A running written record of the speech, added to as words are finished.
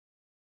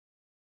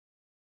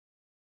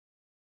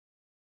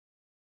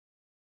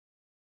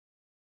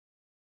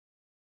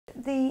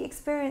The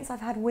experience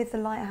I've had with the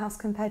Lighthouse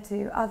compared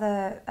to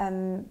other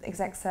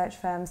exec search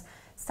firms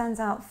stands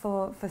out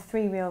for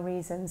three real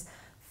reasons.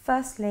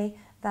 Firstly,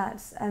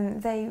 that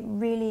they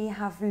really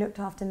have looked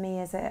after me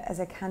as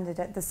a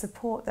candidate. The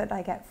support that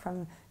I get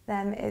from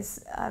them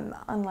is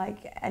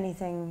unlike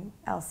anything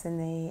else in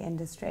the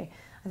industry.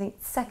 I think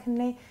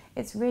secondly,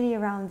 it's really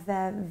around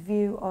their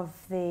view of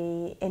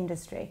the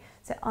industry.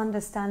 So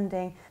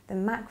understanding the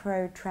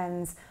macro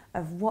trends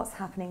of what's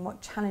happening,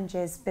 what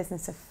challenges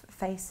business are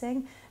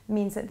facing,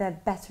 means that they're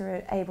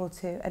better able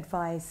to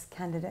advise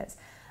candidates.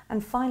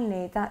 And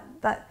finally,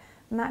 that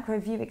macro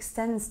view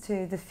extends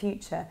to the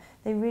future.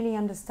 They really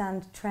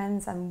understand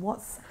trends and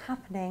what's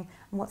happening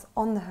and what's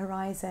on the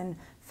horizon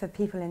for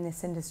people in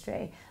this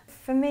industry.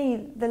 For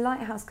me, the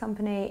Lighthouse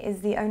Company is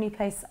the only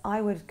place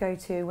I would go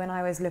to when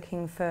I was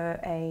looking for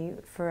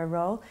a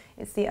role.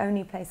 It's the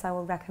only place I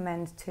will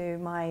recommend to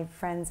my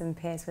friends and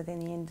peers within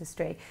the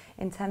industry.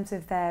 In terms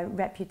of their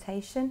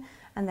reputation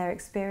and their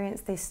experience,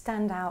 they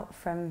stand out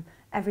from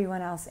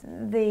everyone else.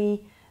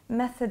 The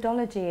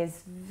methodology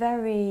is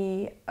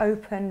very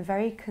open,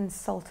 very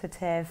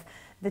consultative.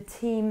 The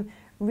team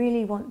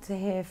really want to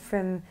hear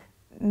from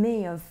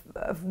me of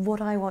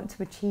what I want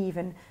to achieve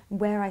and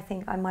where I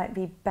think I might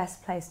be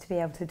best placed to be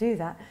able to do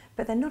that.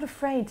 But they're not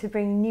afraid to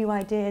bring new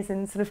ideas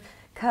and sort of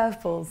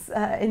curveballs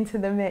into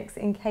the mix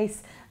in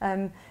case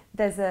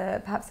there's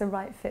perhaps a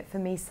right fit for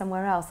me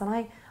somewhere else. And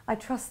I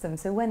trust them.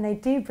 So when they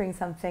do bring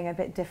something a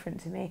bit different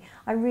to me,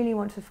 I really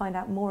want to find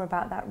out more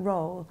about that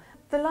role.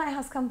 The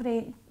Lighthouse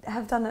Company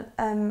have done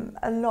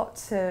a lot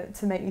to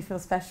make me feel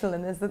special,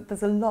 and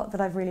there's a lot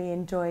that I've really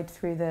enjoyed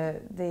through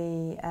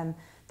the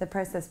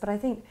process. But I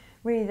think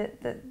really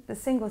that the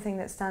single thing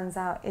that stands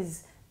out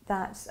is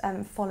that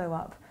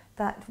follow-up,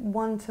 that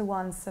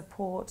one-to-one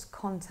support,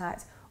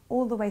 contact,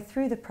 all the way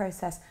through the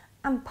process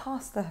and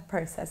past the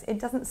process. It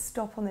doesn't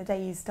stop on the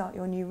day you start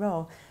your new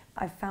role.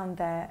 I've found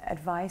their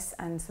advice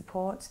and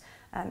support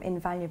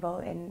invaluable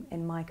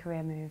in my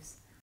career moves.